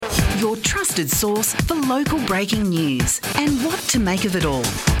your trusted source for local breaking news and what to make of it all.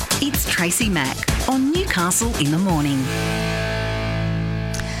 It's Tracy Mack on Newcastle in the Morning.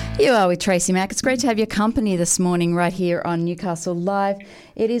 You are with Tracy Mack. It's great to have your company this morning right here on Newcastle Live.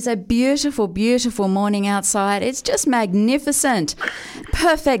 It is a beautiful, beautiful morning outside. It's just magnificent.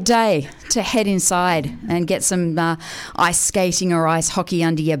 Perfect day to head inside and get some ice skating or ice hockey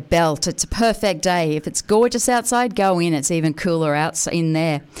under your belt. It's a perfect day. If it's gorgeous outside, go in. It's even cooler out in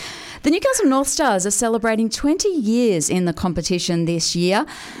there. The Newcastle Northstars are celebrating 20 years in the competition this year,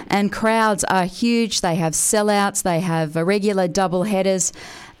 and crowds are huge. They have sellouts, they have regular double headers,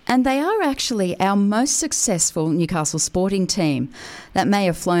 and they are actually our most successful Newcastle sporting team. That may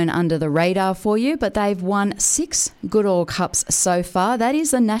have flown under the radar for you, but they've won 6 Goodall Cups so far. That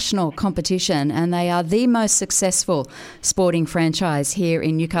is a national competition, and they are the most successful sporting franchise here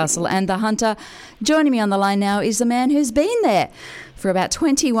in Newcastle. And the Hunter joining me on the line now is the man who's been there for about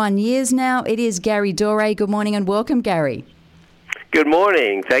 21 years now. It is Garry Dore. Good morning and welcome, Garry. Good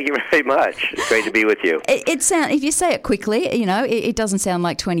morning. Thank you very much. It's great to be with you. It sounds, if you say it quickly, it doesn't sound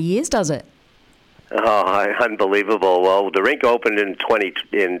like 20 years, does it? Oh, unbelievable. Well, the rink opened in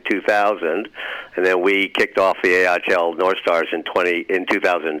 2000, and then we kicked off the AHL Northstars in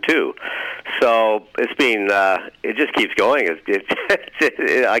 2002. So it's been, it just keeps going.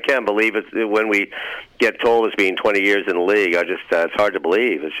 I can't believe it when we get told it's been 20 years in the league. It's hard to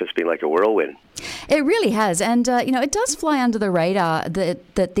believe. It's just been like a whirlwind. It really has. And, it does fly under the radar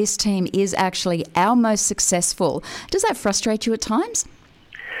that this team is actually our most successful. Does that frustrate you at times?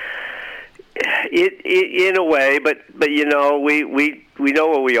 It in a way, but we know where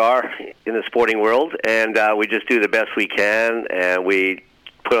we are in the sporting world, and we just do the best we can, and we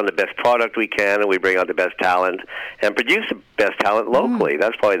put on the best product we can, and we bring out the best talent and produce the best talent locally.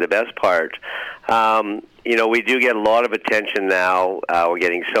 That's probably the best part. We do get a lot of attention now. We're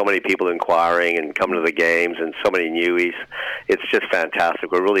getting so many people inquiring and coming to the games, and so many newies. It's just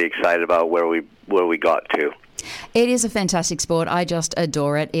fantastic. We're really excited about where we got to. It is a fantastic sport. I just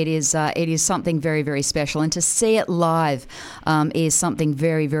adore it. It is something very, very special. And to see it live is something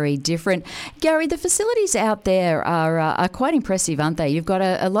very, very different. Garry, the facilities out there are quite impressive, aren't they? You've got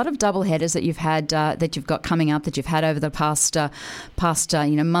a lot of double headers that you've had, that you've got coming up, that you've had over the past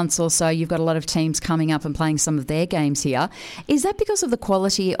months or so. You've got a lot of teams coming up and playing some of their games here. Is that because of the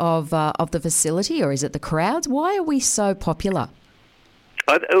quality of the facility, or is it the crowds? Why are we so popular?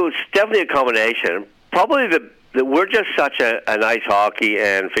 It was definitely a combination. Probably we're just such an ice hockey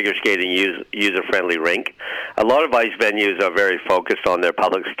and figure skating user-friendly rink. A lot of ice venues are very focused on their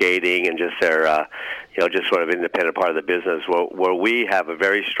public skating and just their, just sort of independent part of the business. Where we have a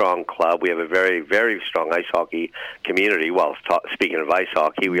very strong club, we have a very, very strong ice hockey community. Well, speaking of ice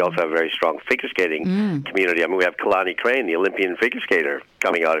hockey, we also have a very strong figure skating community. I mean, we have Kalani Crane, the Olympian figure skater,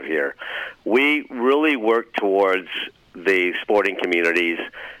 coming out of here. We really work towards the sporting communities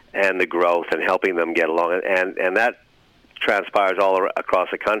and the growth and helping them get along. And that transpires all across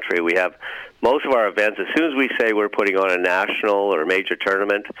the country. We have most of our events, as soon as we say we're putting on a national or a major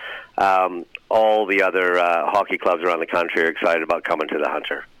tournament, all the other hockey clubs around the country are excited about coming to the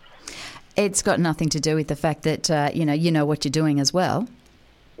Hunter. It's got nothing to do with the fact that, you know what you're doing as well.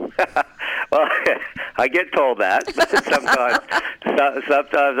 Well, I get told that, but sometimes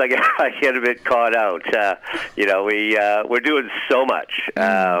I get a bit caught out. We're doing so much.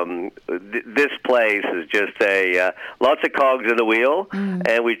 This place is just lots of cogs in the wheel,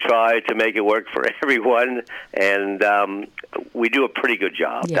 and we try to make it work for everyone, and we do a pretty good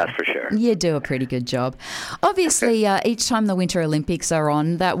job, that's for sure. You do a pretty good job. Obviously, each time the Winter Olympics are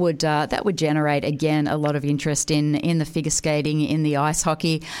on, that would generate, again, a lot of interest in the figure skating, in the ice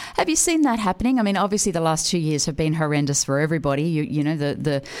hockey. Have you seen that happening? I mean, obviously the last 2 years have been horrendous for everybody.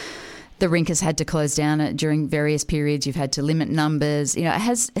 The rink has had to close down during various periods. You've had to limit numbers.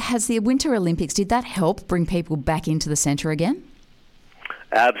 Has the Winter Olympics, did that help bring people back into the centre again?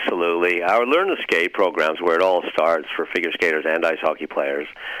 Absolutely. Our Learn to Skate programs, where it all starts for figure skaters and ice hockey players,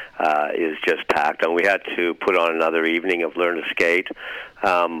 is just packed. And we had to put on another evening of Learn to Skate,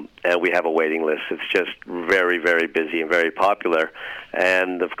 and we have a waiting list. It's just very, very busy and very popular.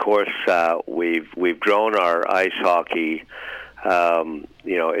 And, of course, we've grown our ice hockey.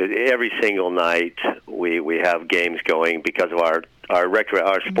 Every single night we have games going because of our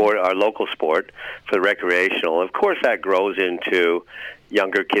sport, our local sport for the recreational. Of course, that grows into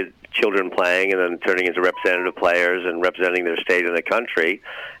younger children playing and then turning into representative players and representing their state and the country.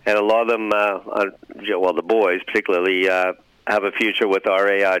 And a lot of them, the boys particularly, have a future with our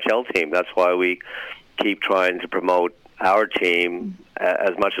AHL team. That's why we keep trying to promote our team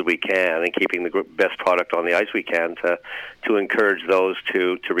as much as we can, and keeping the best product on the ice we can to encourage those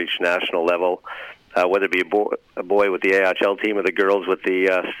to reach national level, whether it be a boy with the AHL team or the girls with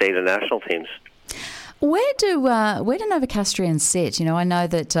the state and national teams. Where do Novocastrians sit? I know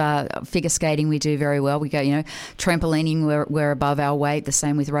that figure skating we do very well. We go, trampolining, we're above our weight. The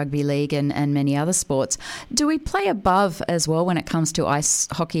same with rugby league and many other sports. Do we play above as well when it comes to ice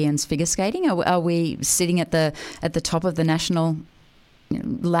hockey and figure skating? Are we sitting at the top of the national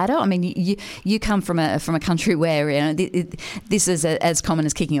ladder? I mean, you come from a country where this is as common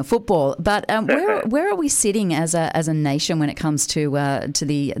as kicking a football. But where are we sitting as a nation when it comes to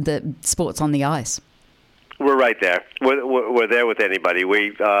the sports on the ice? We're right there. We're there with anybody.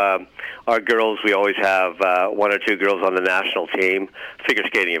 Our girls, we always have one or two girls on the national team. Figure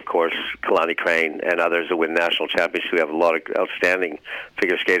skating, of course, Kalani Crane and others who win national championships. We have a lot of outstanding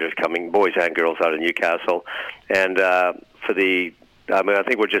figure skaters coming, boys and girls, out of Newcastle. And I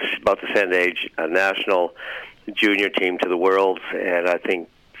think we're just about to send a national junior team to the Worlds, and I think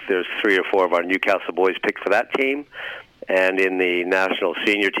there's 3 or 4 of our Newcastle boys picked for that team. And in the national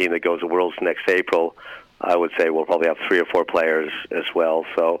senior team that goes to Worlds next April, I would say we'll probably have 3 or 4 players as well.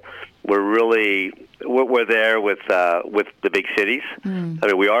 So we're there with the big cities. I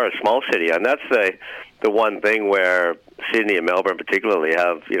mean, we are a small city, and that's the one thing where Sydney and Melbourne particularly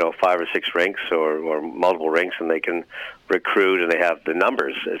have 5 or 6 rinks or multiple rinks, and they can recruit, and they have the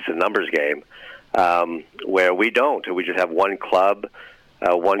numbers. It's a numbers game, where we don't. We just have one club,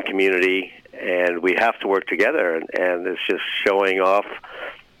 one community, and we have to work together, and it's just showing off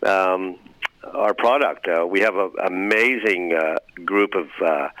our product. We have an amazing group of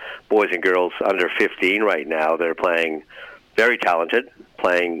boys and girls under 15 right now. They're playing very talented,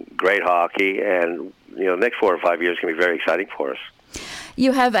 playing great hockey, and the next 4 or 5 years can be very exciting for us.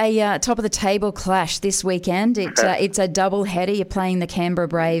 You have a top-of-the-table clash this weekend. It's a double-header. You're playing the Canberra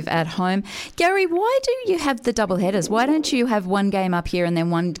Brave at home. Garry, why do you have the double-headers? Why don't you have one game up here and then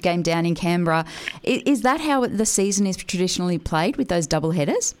one game down in Canberra? Is that how the season is traditionally played, with those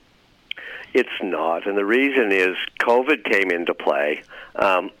double-headers? It's not, and the reason is COVID came into play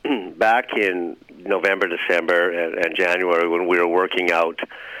back in November, December, and January when we were working out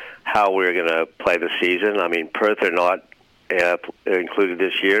how we were going to play the season. I mean, Perth are not included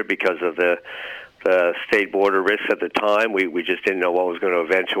this year because of the state border risks at the time. We just didn't know what was going to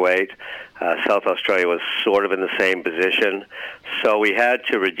eventuate. South Australia was sort of in the same position, so we had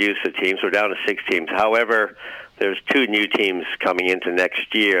to reduce the teams. We're down to 6 teams. However, there's 2 new teams coming into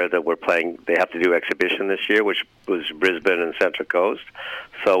next year that we're playing. They have to do exhibition this year, which was Brisbane and Central Coast.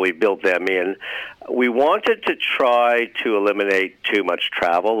 So we built them in. We wanted to try to eliminate too much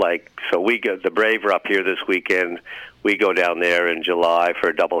travel. So the Brave are up here this weekend. We go down there in July for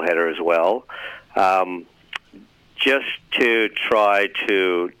a doubleheader as well, just to try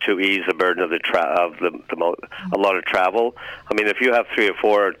to ease the burden of a lot of travel. I mean, if you have 3 or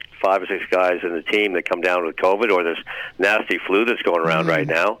 4, 5 or 6 guys in the team that come down with COVID, or there's nasty flu that's going around right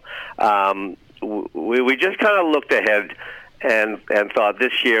now, we just kind of looked ahead and thought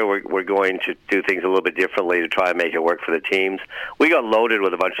this year we're going to do things a little bit differently to try and make it work for the teams. We got loaded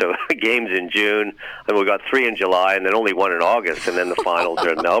with a bunch of games in June, and we got 3 in July, and then only 1 in August, and then the finals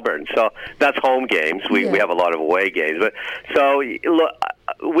are in Melbourne. So that's home games. We have a lot of away games. But so look,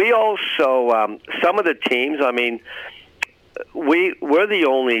 we also some of the teams. I mean, we're the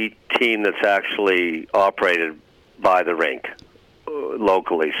only team that's actually operated by the rink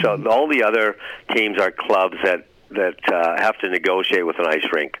locally. So all the other teams are clubs that have to negotiate with an ice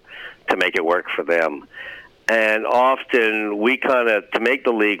rink to make it work for them. And often we to make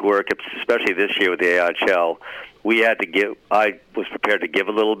the league work, especially this year with the AHL, I was prepared to give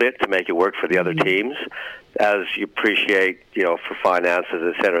a little bit to make it work for the other teams. As you appreciate, for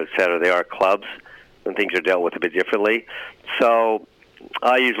finances, et cetera, they are clubs and things are dealt with a bit differently. So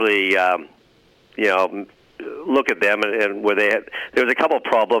I usually, look at them and where there was a couple of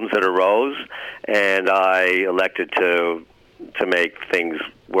problems that arose, and I elected to make things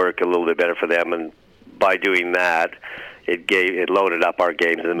work a little bit better for them, and by doing that, it loaded up our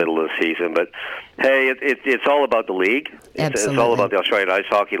games in the middle of the season. But hey, it's all about the league. It's all about the Australian Ice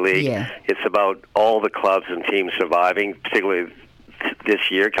Hockey League. Yeah. It's about all the clubs and teams surviving, particularly this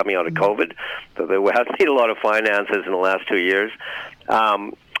year coming out of COVID. So they have seen a lot of finances in the last 2 years.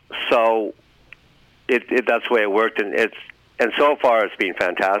 So that's the way it worked, and so far it's been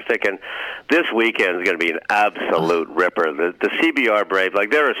fantastic. And this weekend is going to be an absolute ripper. The CBR Brave,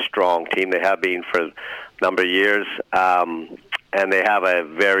 they're a strong team. They have been for a number of years, and they have a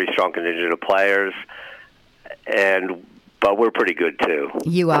very strong contingent of players. And but we're pretty good too.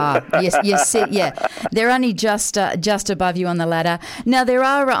 You are. Yes, you sit. Yeah, they're only just above you on the ladder. Now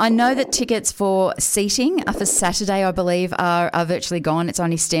I know that tickets for seating for Saturday, I believe, are virtually gone. It's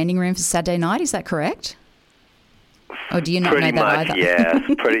only standing room for Saturday night. Is that correct? Or do you not pretty know that much, either? Yes,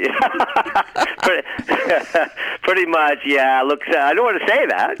 pretty much, yeah. Look, I don't want to say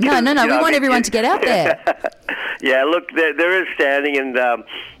that. No. We want everyone to get out there. Yeah, look, there is standing,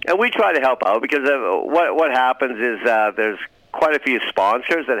 and we try to help out because what happens is there's quite a few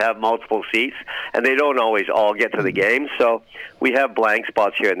sponsors that have multiple seats, and they don't always all get to the game. So we have blank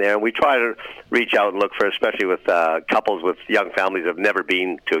spots here and there, and we try to reach out and look for, especially with couples with young families that have never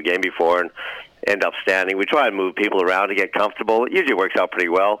been to a game before and end up standing. We try and move people around to get comfortable. It usually works out pretty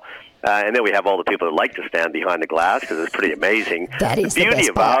well. And then we have all the people that like to stand behind the glass because it's pretty amazing. That is the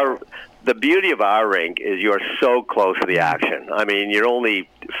best part. The beauty of our rink is you are so close to the action. I mean, you're only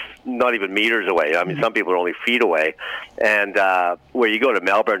not even meters away. I mean, some people are only feet away. And where you go to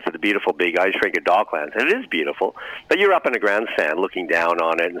Melbourne to the beautiful big ice rink at Docklands, and it is beautiful, but you're up in the grandstand looking down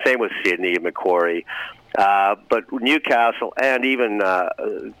on it. And same with Sydney and Macquarie. But Newcastle and even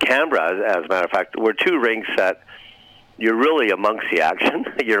Canberra, as a matter of fact, were two rinks that you're really amongst the action.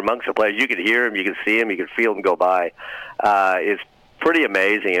 You're amongst the players. You can hear them, you can see them, you can feel them go by. It's pretty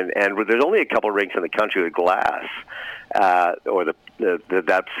amazing, and there's only a couple of rinks in the country with glass, or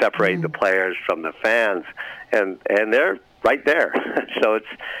that separate the players from the fans, and they're right there. So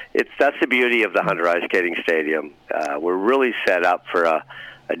that's the beauty of the Hunter Ice Skating Stadium. We're really set up for a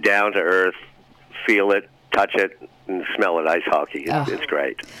down to earth, feel it, touch it, and smell it ice hockey. It's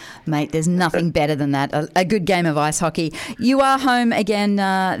great. Mate, there's nothing better than that. A good game of ice hockey. You are home again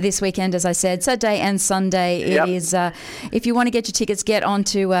this weekend, as I said, Saturday and Sunday. It is. If you want to get your tickets, get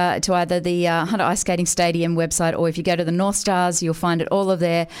onto to either the Hunter Ice Skating Stadium website, or if you go to the Northstars, you'll find it all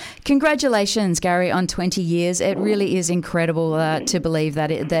there. Congratulations, Garry, on 20 years. It really is incredible to believe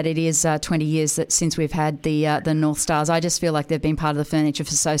that it is 20 years since we've had the Northstars. I just feel like they've been part of the furniture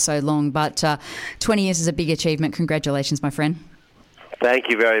for so long, but 20 years is a big achievement. Congratulations, my friend. Thank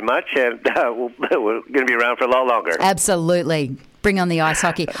you very much, and we're going to be around for a lot longer. Absolutely. Bring on the ice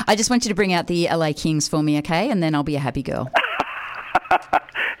hockey. I just want you to bring out the LA Kings for me, okay? And then I'll be a happy girl.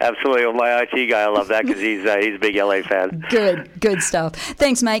 Absolutely. Well, my IT guy, I love that because he's a big LA fan. Good stuff.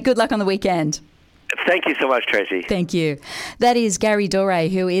 Thanks, mate. Good luck on the weekend. Thank you so much, Tracy. Thank you. That is Garry Dore,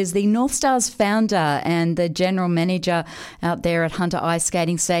 who is the Northstars founder and the general manager out there at Hunter Ice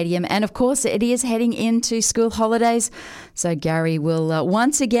Skating Stadium. And, of course, it is heading into school holidays. So Garry will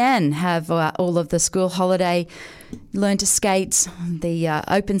once again have all of the school holiday learn to skate, the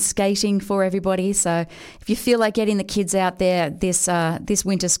open skating for everybody. So if you feel like getting the kids out there this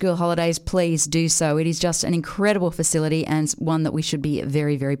winter school holidays, please do so. It is just an incredible facility and one that we should be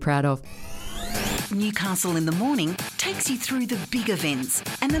very, very proud of. Newcastle in the Morning takes you through the big events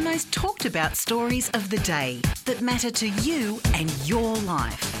and the most talked about stories of the day that matter to you and your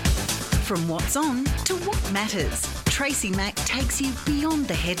life. From what's on to what matters, Tracy Mack takes you beyond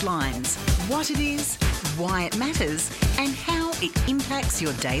the headlines, what it is, why it matters, and how it impacts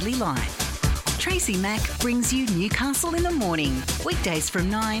your daily life. Tracy Mack brings you Newcastle in the Morning, weekdays from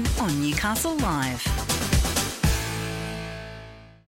 9 on Newcastle Live.